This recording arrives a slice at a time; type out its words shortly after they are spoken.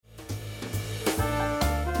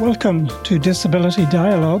Welcome to Disability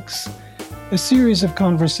Dialogues, a series of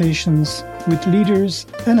conversations with leaders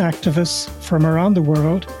and activists from around the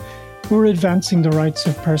world who are advancing the rights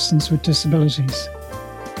of persons with disabilities.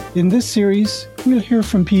 In this series, we'll hear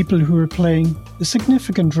from people who are playing a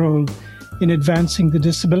significant role in advancing the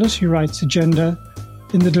disability rights agenda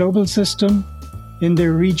in the global system, in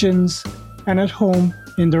their regions, and at home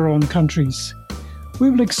in their own countries. We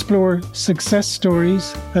will explore success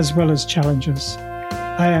stories as well as challenges.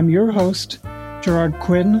 I am your host, Gerard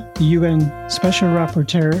Quinn, the UN Special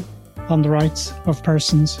Rapporteur on the Rights of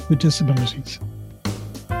Persons with Disabilities.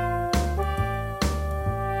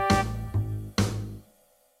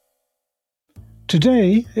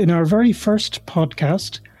 Today, in our very first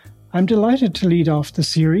podcast, I'm delighted to lead off the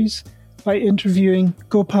series by interviewing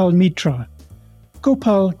Gopal Mitra.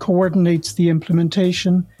 Gopal coordinates the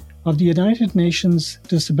implementation of the United Nations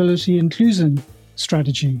Disability Inclusion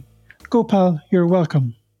Strategy. Gopal, you're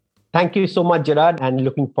welcome. Thank you so much, Gerard, and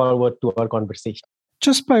looking forward to our conversation.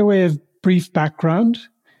 Just by way of brief background,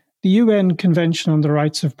 the UN Convention on the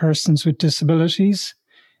Rights of Persons with Disabilities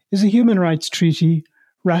is a human rights treaty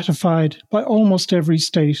ratified by almost every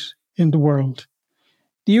state in the world.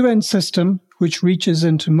 The UN system, which reaches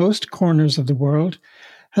into most corners of the world,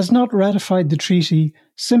 has not ratified the treaty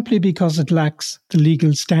simply because it lacks the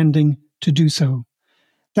legal standing to do so.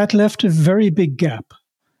 That left a very big gap.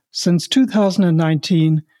 Since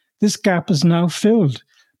 2019, this gap is now filled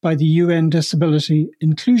by the UN Disability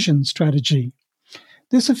Inclusion Strategy.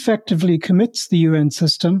 This effectively commits the UN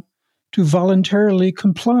system to voluntarily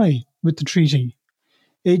comply with the treaty.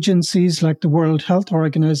 Agencies like the World Health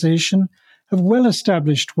Organization have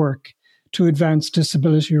well-established work to advance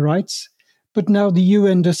disability rights, but now the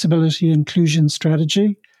UN Disability Inclusion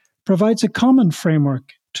Strategy provides a common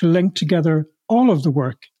framework to link together all of the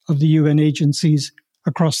work of the UN agencies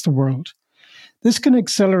across the world. This can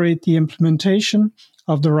accelerate the implementation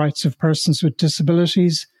of the rights of persons with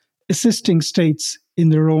disabilities, assisting states in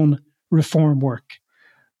their own reform work.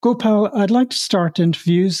 Gopal, I'd like to start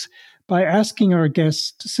interviews by asking our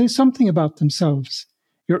guests to say something about themselves,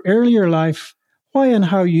 your earlier life, why and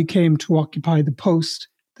how you came to occupy the post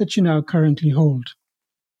that you now currently hold.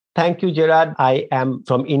 Thank you, Gerard. I am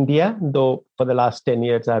from India, though for the last 10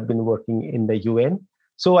 years I've been working in the UN.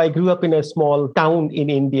 So I grew up in a small town in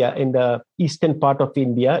India, in the eastern part of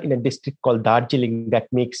India, in a district called Darjeeling that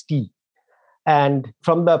makes tea. And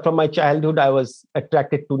from my childhood, I was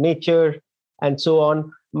attracted to nature and so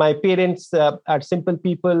on. My parents are simple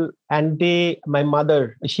people, and my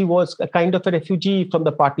mother, she was a kind of a refugee from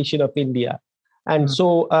the partition of India. And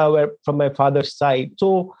so from my father's side.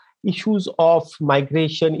 So issues of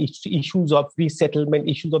migration, issues of resettlement,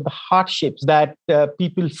 issues of the hardships that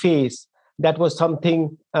people face, that was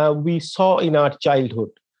something we saw in our childhood.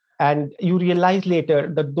 And you realize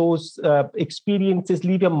later that those experiences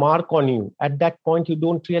leave a mark on you. At that point, you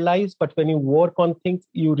don't realize, but when you work on things,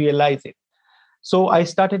 you realize it. So I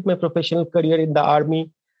started my professional career in the army,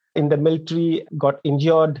 in the military, got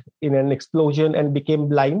injured in an explosion and became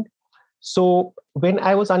blind. So when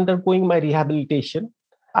I was undergoing my rehabilitation,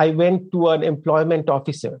 I went to an employment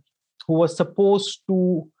officer who was supposed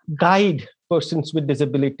to guide persons with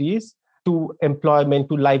disabilities to employment,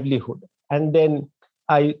 to livelihood. And then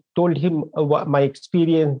I told him my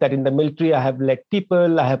experience that in the military, I have led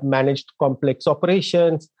people, I have managed complex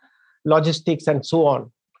operations, logistics, and so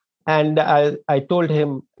on. And I told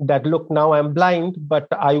him that, look, now I'm blind, but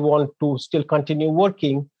I want to still continue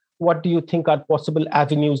working. What do you think are possible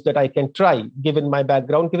avenues that I can try, given my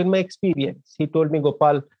background, given my experience? He told me,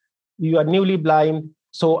 Gopal, you are newly blind,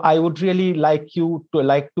 so I would really like to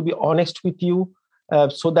be honest with you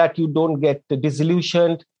so that you don't get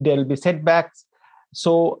disillusioned. There will be setbacks.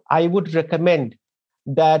 So I would recommend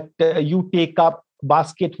that you take up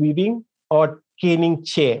basket weaving or caning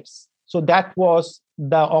chairs. So that was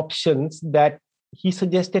the options that he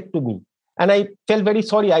suggested to me. And I felt very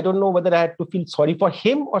sorry. I don't know whether I had to feel sorry for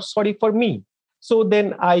him or sorry for me. So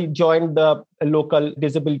then I joined the local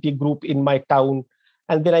disability group in my town.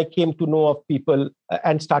 And then I came to know of people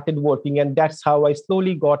and started working. And that's how I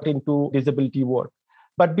slowly got into disability work.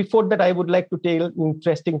 But before that, I would like to tell an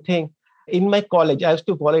interesting thing. In my college, I used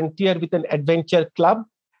to volunteer with an adventure club.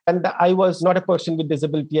 And I was not a person with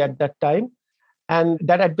disability at that time. And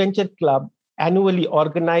that adventure club annually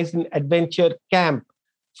organized an adventure camp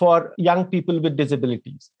for young people with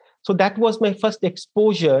disabilities. So that was my first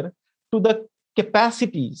exposure to the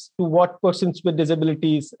capacities, to what persons with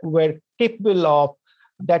disabilities were capable of.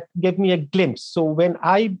 That gave me a glimpse. So when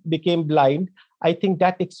I became blind, I think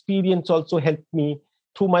that experience also helped me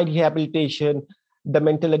through my rehabilitation the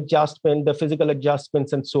mental adjustment, the physical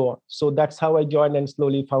adjustments, and so on. So that's how I joined and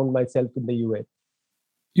slowly found myself in the UN.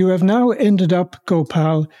 You have now ended up,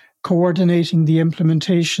 Gopal, coordinating the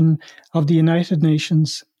implementation of the United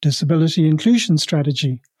Nations Disability Inclusion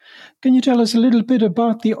Strategy. Can you tell us a little bit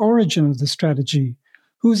about the origin of the strategy?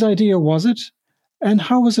 Whose idea was it, and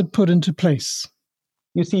how was it put into place?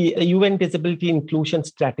 You see, a UN Disability Inclusion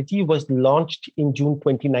Strategy was launched in June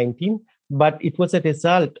 2019, but it was a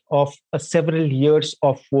result of several years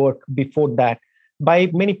of work before that by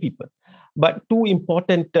many people. But two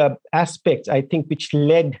important aspects, I think, which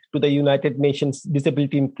led to the United Nations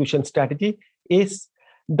Disability Inclusion Strategy is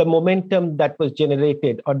the momentum that was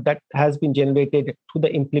generated or that has been generated through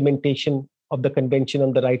the implementation of the Convention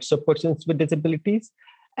on the Rights of Persons with Disabilities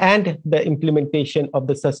and the implementation of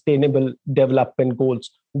the Sustainable Development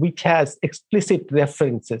Goals, which has explicit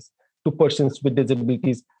references to persons with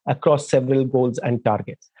disabilities across several goals and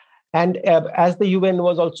targets. And as the UN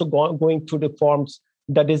was also going through reforms,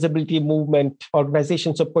 the disability movement,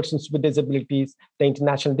 organizations of persons with disabilities, the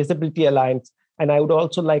International Disability Alliance, and I would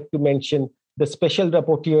also like to mention the Special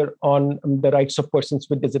Rapporteur on the Rights of Persons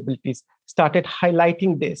with Disabilities, started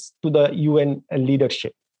highlighting this to the UN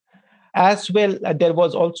leadership. As well, there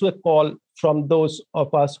was also a call from those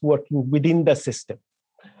of us working within the system.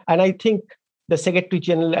 And I think the Secretary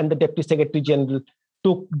General and the Deputy Secretary General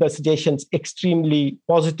took the suggestions extremely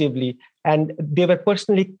positively, and they were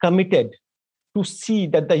personally committed to see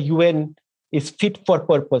that the UN is fit for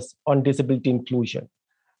purpose on disability inclusion.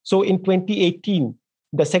 So in 2018,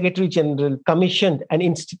 the Secretary General commissioned an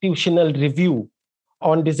institutional review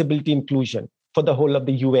on disability inclusion for the whole of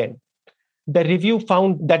the UN. The review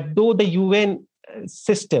found that though the UN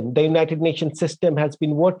system, the United Nations system, has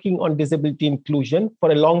been working on disability inclusion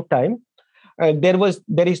for a long time, there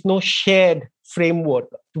is no shared framework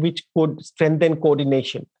which could strengthen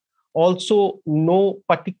coordination. Also, no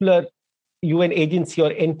particular UN agency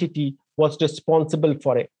or entity was responsible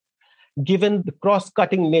for it. Given the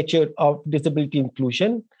cross-cutting nature of disability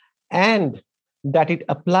inclusion and that it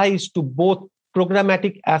applies to both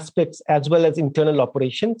programmatic aspects as well as internal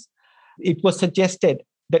operations, it was suggested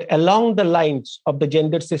that along the lines of the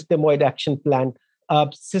Gender System-Wide Action Plan, a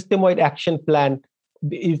system-wide action plan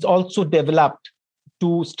is also developed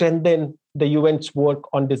to strengthen the UN's work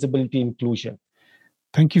on disability inclusion.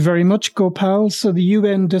 Thank you very much, Gopal. So the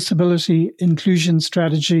UN Disability Inclusion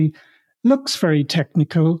Strategy looks very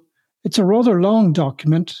technical. It's a rather long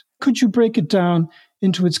document. Could you break it down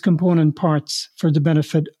into its component parts for the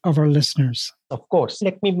benefit of our listeners? Of course.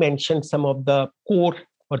 Let me mention some of the core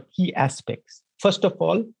or key aspects. First of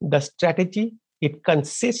all, the strategy, it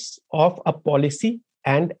consists of a policy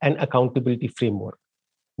and an accountability framework.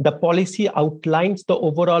 The policy outlines the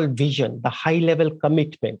overall vision, the high-level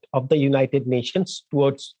commitment of the United Nations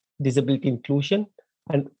towards disability inclusion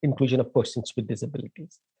and inclusion of persons with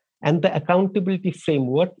disabilities. And the accountability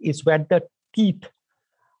framework is where the teeth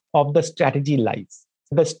of the strategy lies.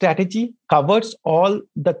 The strategy covers all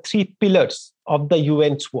the three pillars of the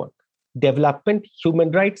UN's work: development,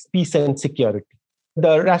 human rights, peace, and security.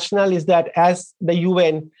 The rationale is that as the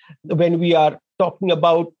UN, when we are talking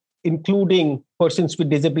about including persons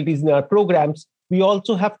with disabilities in our programs, we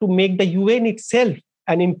also have to make the UN itself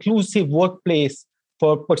an inclusive workplace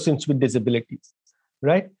for persons with disabilities,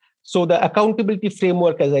 right? So the accountability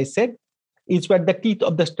framework, as I said, is where the teeth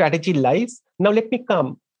of the strategy lies. Now let me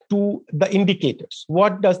come to the indicators.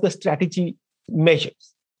 What does the strategy measure?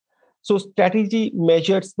 So strategy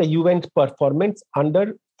measures the UN's performance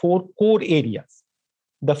under 4 core areas.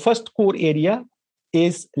 The first core area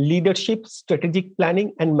is leadership, strategic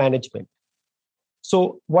planning, and management.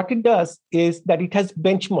 So what it does is that it has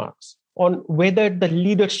benchmarks on whether the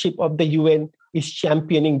leadership of the UN is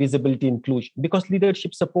championing disability inclusion, because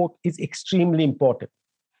leadership support is extremely important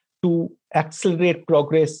to accelerate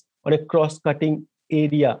progress on a cross-cutting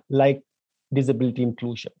area like disability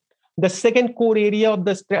inclusion. The second core area of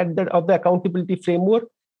the accountability framework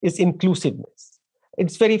is inclusiveness.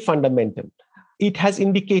 It's very fundamental. It has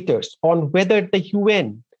indicators on whether the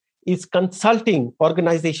UN is consulting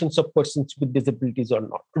organizations of persons with disabilities or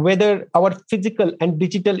not, whether our physical and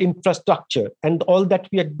digital infrastructure and all that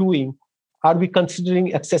we are doing, are we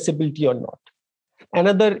considering accessibility or not?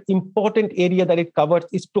 Another important area that it covers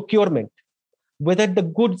is procurement, whether the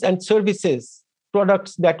goods and services,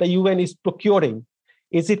 products that the UN is procuring,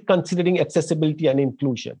 is it considering accessibility and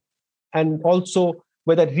inclusion? And also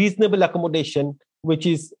whether reasonable accommodation, which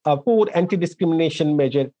is a core anti-discrimination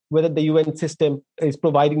measure, whether the UN system is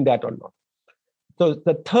providing that or not. So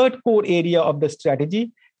the third core area of the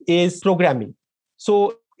strategy is programming.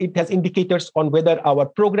 So it has indicators on whether our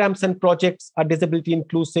programs and projects are disability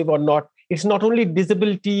inclusive or not. it's not only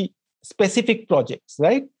disability specific projects,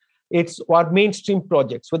 right? It's our mainstream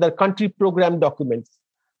projects, whether country program documents,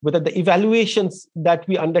 whether the evaluations that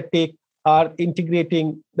we undertake are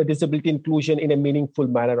integrating the disability inclusion in a meaningful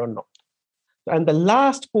manner or not. And the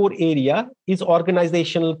last core area is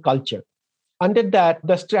organizational culture. Under that,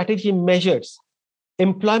 the strategy measures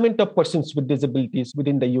employment of persons with disabilities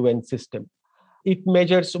within the UN system. It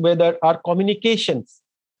measures whether our communications,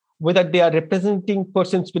 whether they are representing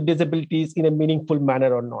persons with disabilities in a meaningful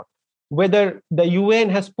manner or not, whether the UN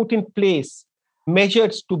has put in place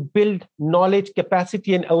measures to build knowledge,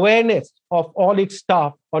 capacity, and awareness of all its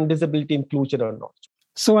staff on disability inclusion or not.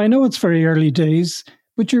 So I know it's very early days,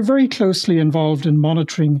 but you're very closely involved in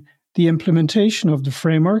monitoring the implementation of the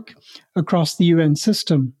framework across the UN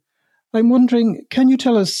system. I'm wondering, can you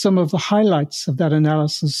tell us some of the highlights of that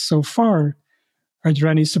analysis so far? Are there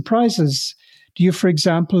any surprises? Do you, for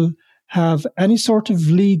example, have any sort of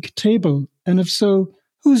league table? And if so,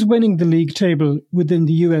 who's winning the league table within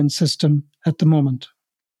the UN system at the moment?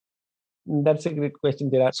 That's a great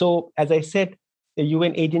question, Gerard. So, as I said, the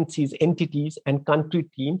UN agencies, entities, and country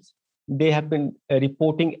teams, they have been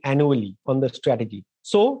reporting annually on the strategy.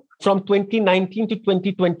 So, from 2019 to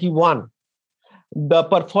 2021, the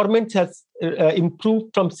performance has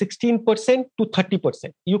improved from 16% to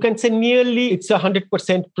 30%. You can say nearly it's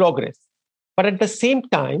 100% progress. But at the same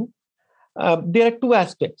time, there are two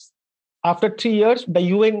aspects. After 3 years, the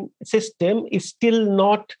UN system is still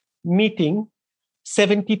not meeting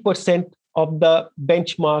 70% of the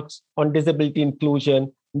benchmarks on disability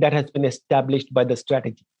inclusion that has been established by the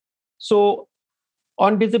strategy. So,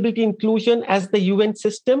 on disability inclusion as the UN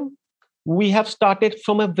system, we have started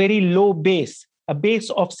from a very low base, a base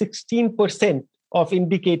of 16% of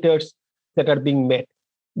indicators that are being met.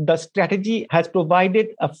 The strategy has provided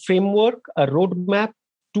a framework, a roadmap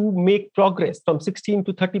to make progress from 16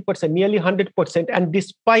 to 30%, nearly 100%, and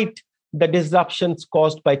despite the disruptions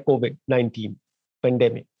caused by COVID-19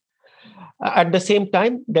 pandemic. At the same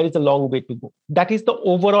time, there is a long way to go. That is the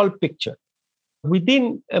overall picture.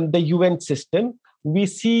 Within the UN system, we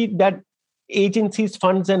see that agencies,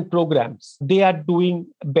 funds, and programs, they are doing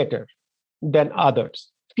better than others.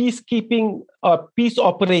 Peacekeeping or peace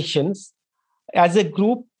operations as a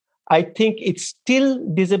group, I think it's still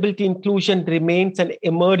disability inclusion remains an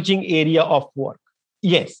emerging area of work.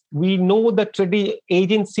 Yes, we know the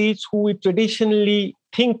agencies who we traditionally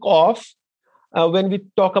think of when we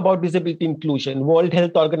talk about disability inclusion: World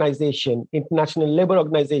Health Organization, International Labour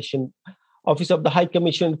Organization, Office of the High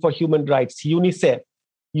Commission for Human Rights, UNICEF,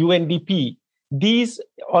 UNDP. These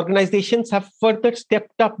organizations have further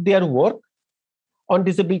stepped up their work on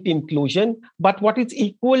disability inclusion. But what is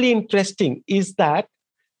equally interesting is that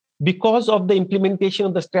because of the implementation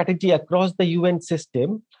of the strategy across the UN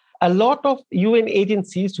system, a lot of UN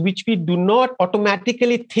agencies, which we do not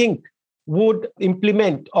automatically think would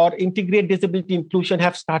implement or integrate disability inclusion,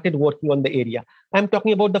 have started working on the area. I'm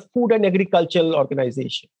talking about the Food and Agricultural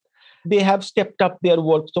Organization. They have stepped up their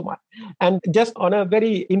work so much. And just on a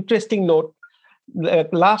very interesting note,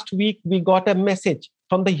 last week we got a message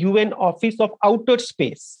from the UN Office of Outer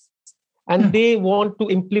Space, and they want to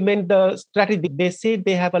implement the strategy. They say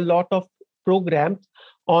they have a lot of programs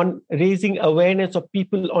on raising awareness of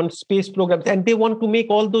people on space programs, and they want to make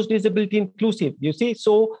all those disability inclusive, you see.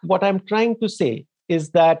 So what I'm trying to say is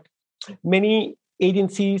that many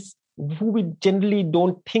agencies who we generally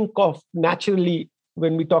don't think of naturally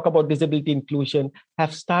when we talk about disability inclusion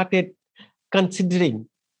have started considering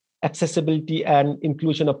accessibility and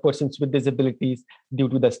inclusion of persons with disabilities due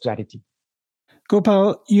to the strategy.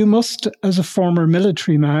 Gopal, you must, as a former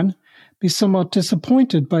military man, be somewhat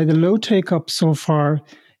disappointed by the low take-up so far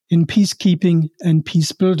in peacekeeping and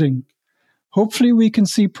peace building. Hopefully we can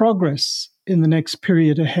see progress in the next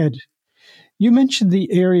period ahead. You mentioned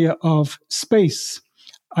the area of space.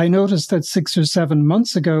 I noticed that 6 or 7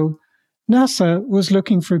 months ago, NASA was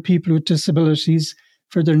looking for people with disabilities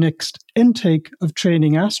for their next intake of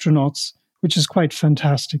training astronauts, which is quite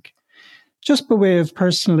fantastic. Just by way of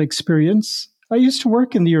personal experience, I used to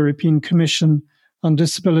work in the European Commission on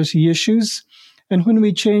disability issues, and when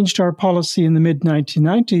we changed our policy in the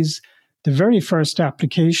mid-1990s, the very first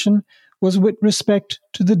application was with respect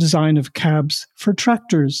to the design of cabs for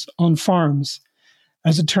tractors on farms.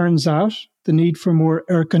 As it turns out, the need for more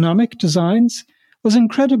ergonomic designs was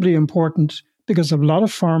incredibly important because a lot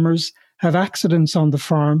of farmers have accidents on the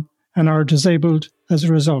farm and are disabled as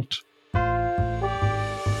a result.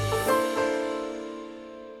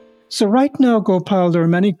 So right now, Gopal, there are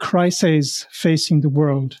many crises facing the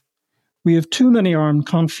world. We have too many armed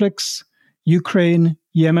conflicts, Ukraine,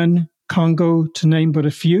 Yemen, Congo, to name but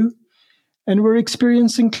a few. And we're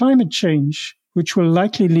experiencing climate change, which will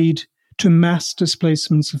likely lead to mass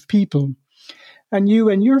displacements of people. And you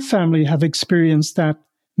and your family have experienced that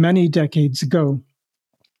many decades ago.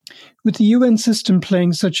 With the UN system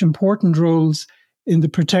playing such important roles in the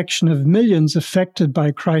protection of millions affected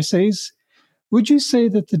by crises, would you say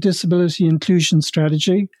that the disability inclusion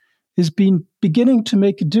strategy is beginning to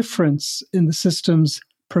make a difference in the system's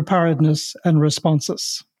preparedness and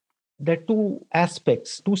responses? There are two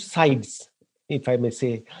aspects, two sides, if I may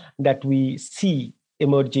say, that we see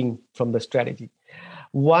emerging from the strategy.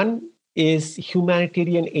 One is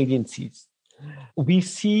humanitarian agencies. We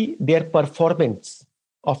see their performance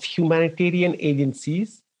of humanitarian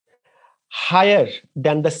agencies higher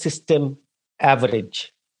than the system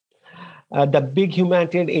average. The big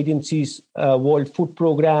humanitarian agencies, World Food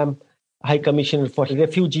Programme, High Commissioner for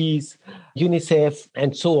Refugees, UNICEF,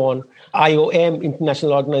 and so on, IOM,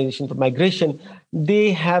 International Organization for Migration,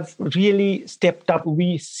 they have really stepped up.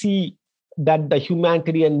 We see that the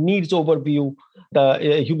humanitarian needs overview,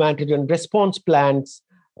 the humanitarian response plans,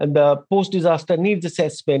 and the post-disaster needs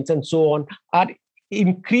assessments, and so on, are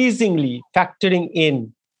increasingly factoring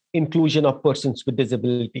in inclusion of persons with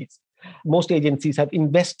disabilities. Most agencies have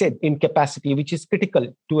invested in capacity, which is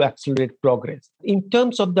critical to accelerate progress. In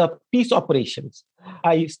terms of the peace operations,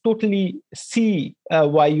 I totally see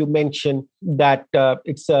why you mentioned that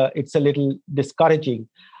it's a little discouraging.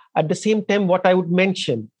 At the same time, what I would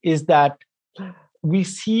mention is that we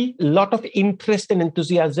see a lot of interest and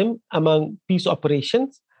enthusiasm among peace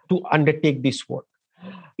operations to undertake this work.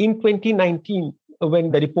 In 2019,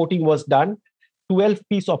 when the reporting was done, 12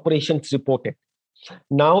 peace operations reported.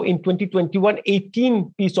 Now in 2021,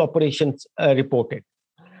 18 peace operations reported.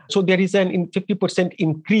 So there is an 50%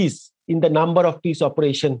 increase in the number of peace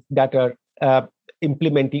operations that are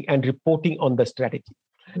implementing and reporting on the strategy.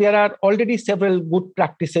 There are already several good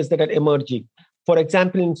practices that are emerging. For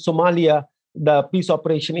example, in Somalia, the peace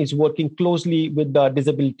operation is working closely with the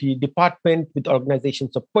disability department, with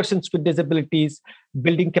organizations of persons with disabilities,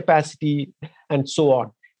 building capacity, and so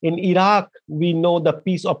on. In Iraq, we know the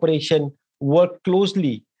peace operation worked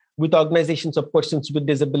closely with organizations of persons with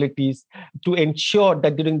disabilities to ensure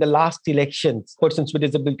that during the last elections, persons with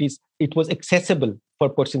disabilities, it was accessible for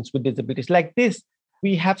persons with disabilities. Like this,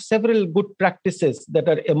 we have several good practices that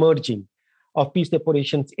are emerging of peace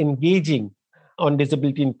operations engaging on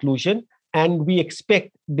disability inclusion, and we expect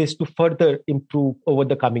this to further improve over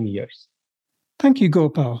the coming years. Thank you,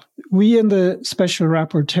 Gopal. We in the Special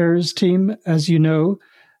Rapporteurs team, as you know,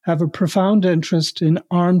 have a profound interest in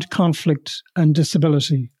armed conflict and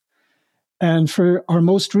disability. And for our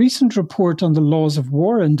most recent report on the laws of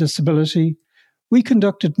war and disability, we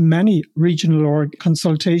conducted many regional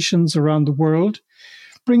consultations around the world,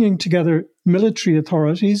 bringing together military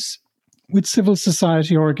authorities with civil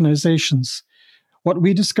society organizations. What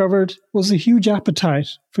we discovered was a huge appetite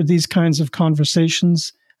for these kinds of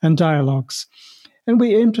conversations and dialogues. And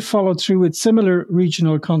we aim to follow through with similar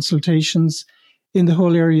regional consultations in the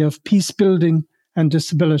whole area of peace building and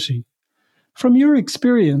disability. From your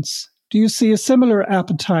experience, do you see a similar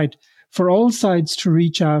appetite for all sides to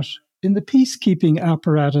reach out in the peacekeeping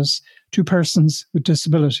apparatus to persons with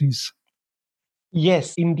disabilities?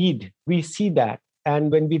 Yes, indeed, we see that.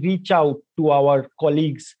 And when we reach out to our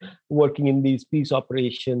colleagues working in these peace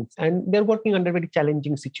operations, and they're working under very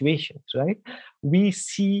challenging situations, right? We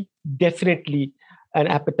see definitely an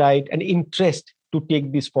appetite, an interest to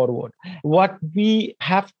take this forward. What we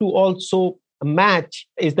have to also match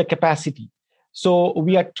is the capacity. So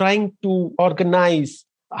we are trying to organize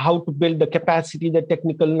how to build the capacity, the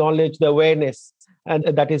technical knowledge, the awareness, and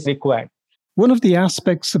that is required. One of the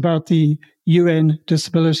aspects about the UN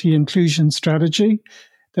Disability Inclusion Strategy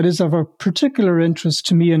that is of a particular interest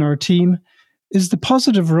to me and our team is the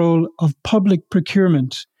positive role of public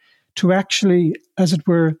procurement to actually, as it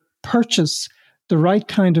were, purchase the right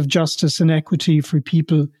kind of justice and equity for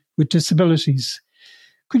people with disabilities.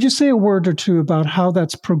 Could you say a word or two about how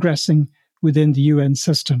that's progressing within the UN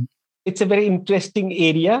system? It's a very interesting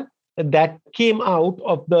area that came out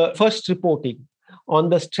of the first reporting on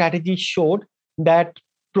the strategy showed that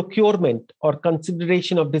procurement or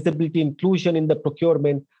consideration of disability inclusion in the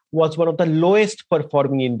procurement was one of the lowest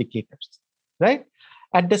performing indicators, right?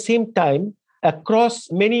 At the same time, across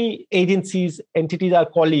many agencies, entities, our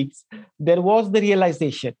colleagues, there was the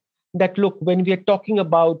realization that, look, when we are talking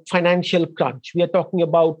about financial crunch, we are talking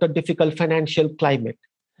about a difficult financial climate.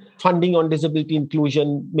 Funding on disability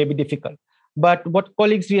inclusion may be difficult. But what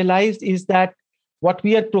colleagues realized is that what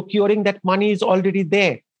we are procuring, that money is already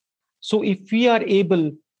there. So if we are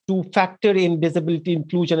able to factor in disability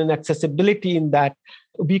inclusion and accessibility in that,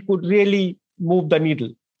 we could really move the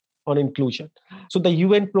needle. on inclusion. So the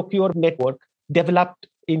UN Procure Network developed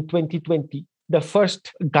in 2020 the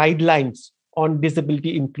first guidelines on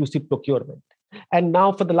disability inclusive procurement. And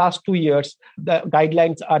now for the last 2 years, the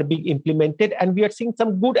guidelines are being implemented and we are seeing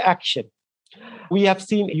some good action. We have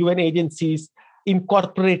seen UN agencies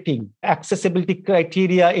incorporating accessibility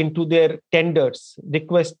criteria into their tenders,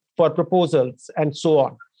 requests for proposals, and so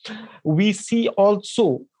on. We see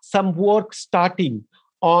also some work starting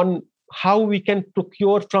on how we can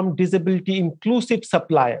procure from disability inclusive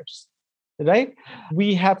suppliers, right?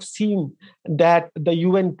 We have seen that the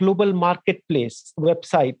UN Global Marketplace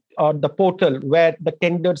website or the portal where the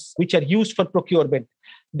tenders which are used for procurement,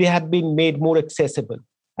 they have been made more accessible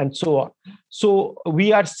and so on. So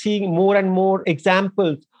we are seeing more and more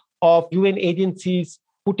examples of UN agencies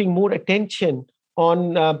putting more attention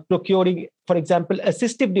on procuring, for example,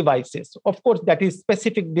 assistive devices. Of course, that is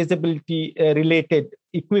specific disability related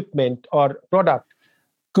equipment or product.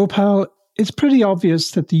 Gopal, it's pretty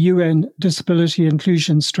obvious that the UN Disability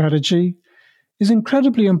Inclusion Strategy is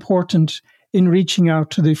incredibly important in reaching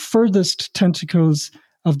out to the furthest tentacles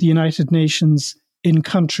of the United Nations in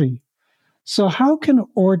country. So how can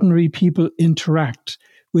ordinary people interact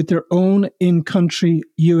with their own in-country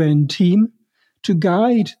UN team to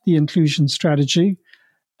guide the inclusion strategy?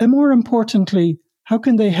 And more importantly, how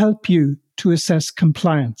can they help you to assess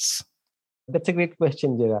compliance? That's a great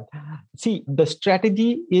question, Gerard. See, the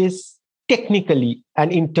strategy is technically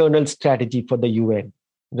an internal strategy for the UN,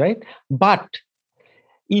 right? But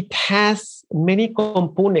it has many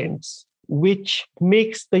components which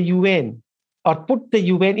makes the UN or put the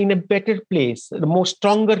UN in a better place, a more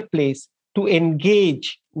stronger place to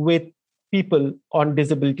engage with people on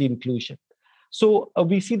disability inclusion. So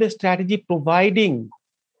we see the strategy providing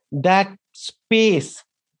that space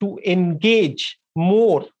to engage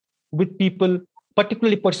more with people,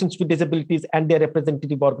 particularly persons with disabilities and their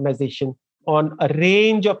representative organization on a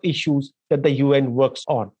range of issues that the UN works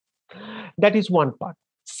on. That is one part.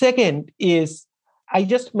 Second is, I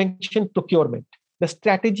just mentioned procurement. The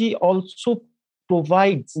strategy also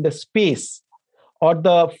provides the space or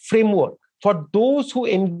the framework for those who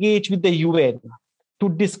engage with the UN to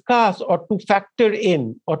discuss or to factor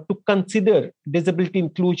in or to consider disability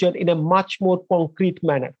inclusion in a much more concrete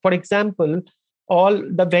manner. For example, all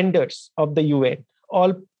the vendors of the UN,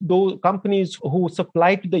 all those companies who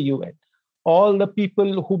supply to the UN, all the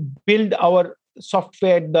people who build our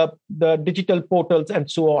software, the digital portals,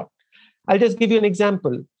 and so on. I'll just give you an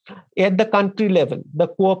example. At the country level, the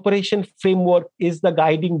cooperation framework is the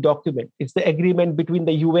guiding document. It's the agreement between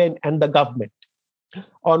the UN and the government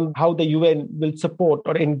on how the UN will support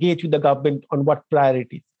or engage with the government on what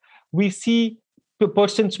priorities. We see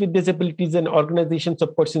persons with disabilities and organizations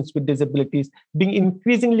of persons with disabilities being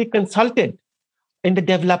increasingly consulted in the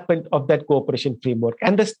development of that cooperation framework.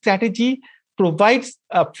 And the strategy provides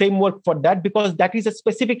a framework for that because that is a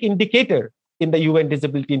specific indicator in the UN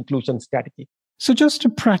Disability Inclusion Strategy. So just a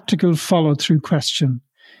practical follow-through question.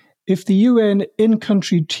 If the UN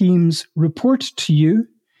in-country teams report to you,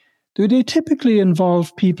 do they typically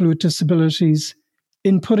involve people with disabilities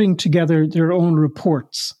in putting together their own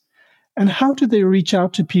reports? And how do they reach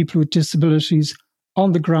out to people with disabilities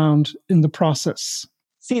on the ground in the process?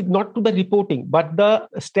 See, not to the reporting, but the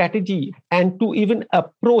strategy and to even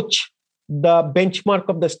approach the benchmark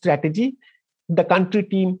of the strategy, the country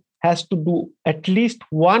team has to do at least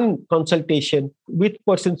one consultation with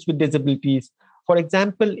persons with disabilities. For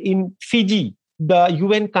example, in Fiji, the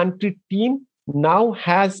UN country team now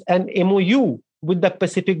has an MOU with the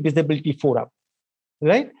Pacific Disability Forum,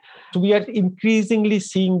 right? So we are increasingly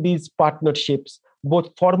seeing these partnerships,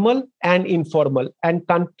 both formal and informal, and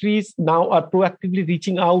countries now are proactively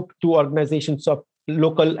reaching out to organizations of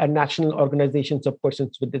local and national organizations of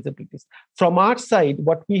persons with disabilities. From our side,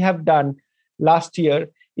 what we have done last year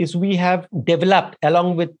is we have developed,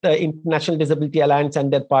 along with the International Disability Alliance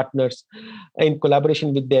and their partners, in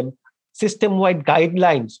collaboration with them, system-wide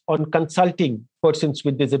guidelines on consulting persons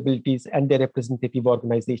with disabilities and their representative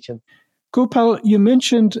organizations. Gopal, you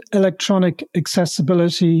mentioned electronic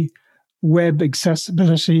accessibility, web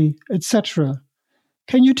accessibility, etc.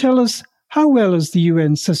 Can you tell us how well is the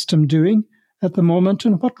UN system doing at the moment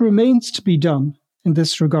and what remains to be done in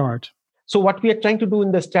this regard? So what we are trying to do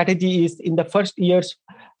in the strategy is, in the first years,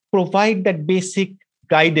 provide that basic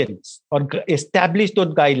guidance or establish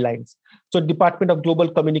those guidelines. So Department of Global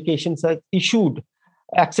Communications has issued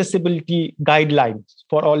accessibility guidelines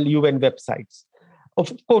for all UN websites.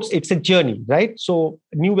 Of course, it's a journey, right? So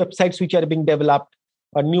new websites which are being developed,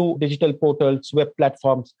 or new digital portals, web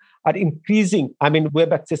platforms are increasing.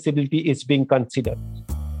 Web accessibility is being considered.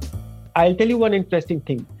 I'll tell you one interesting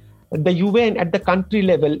thing. The UN at the country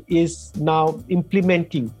level is now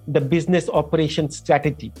implementing the business operations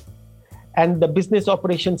strategy. And the business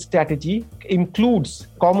operations strategy includes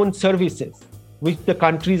common services which the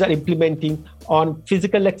countries are implementing on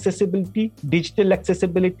physical accessibility, digital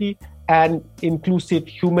accessibility, and inclusive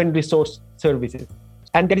human resource services.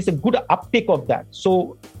 And there is a good uptake of that.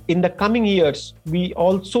 So in the coming years, we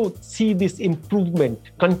also see this improvement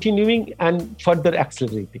continuing and further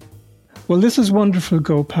accelerating. Well, this is wonderful,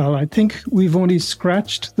 Gopal. I think we've only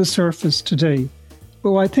scratched the surface today,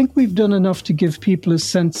 but I think we've done enough to give people a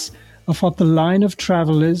sense of what the line of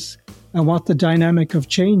travel is and what the dynamic of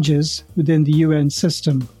change is within the UN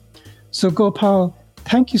system. So, Gopal,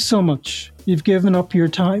 thank you so much. You've given up your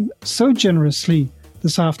time so generously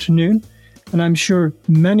this afternoon, and I'm sure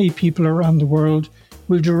many people around the world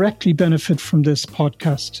will directly benefit from this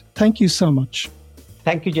podcast. Thank you so much.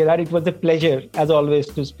 Thank you, Gerard. It was a pleasure, as always,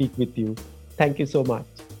 to speak with you. Thank you so much.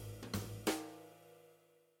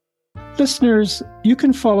 Listeners, you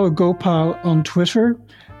can follow Gopal on Twitter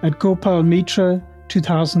at Gopal Mitra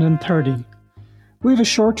 2030. We have a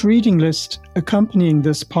short reading list accompanying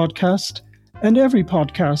this podcast and every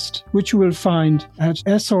podcast, which you will find at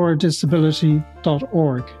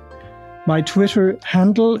srdisability.org. My Twitter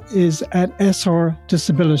handle is at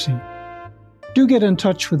srdisability. Do get in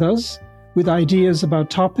touch with us with ideas about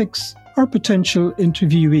topics or potential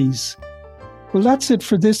interviewees. Well, that's it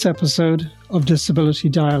for this episode of Disability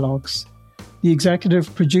Dialogues. The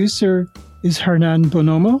executive producer is Hernan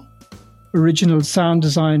Bonomo. Original sound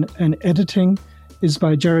design and editing is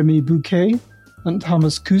by Jeremy Bouquet and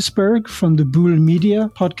Thomas Koosberg from the Boole Media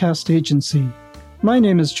podcast agency. My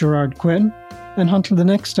name is Gerard Quinn, and until the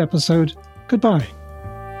next episode, goodbye.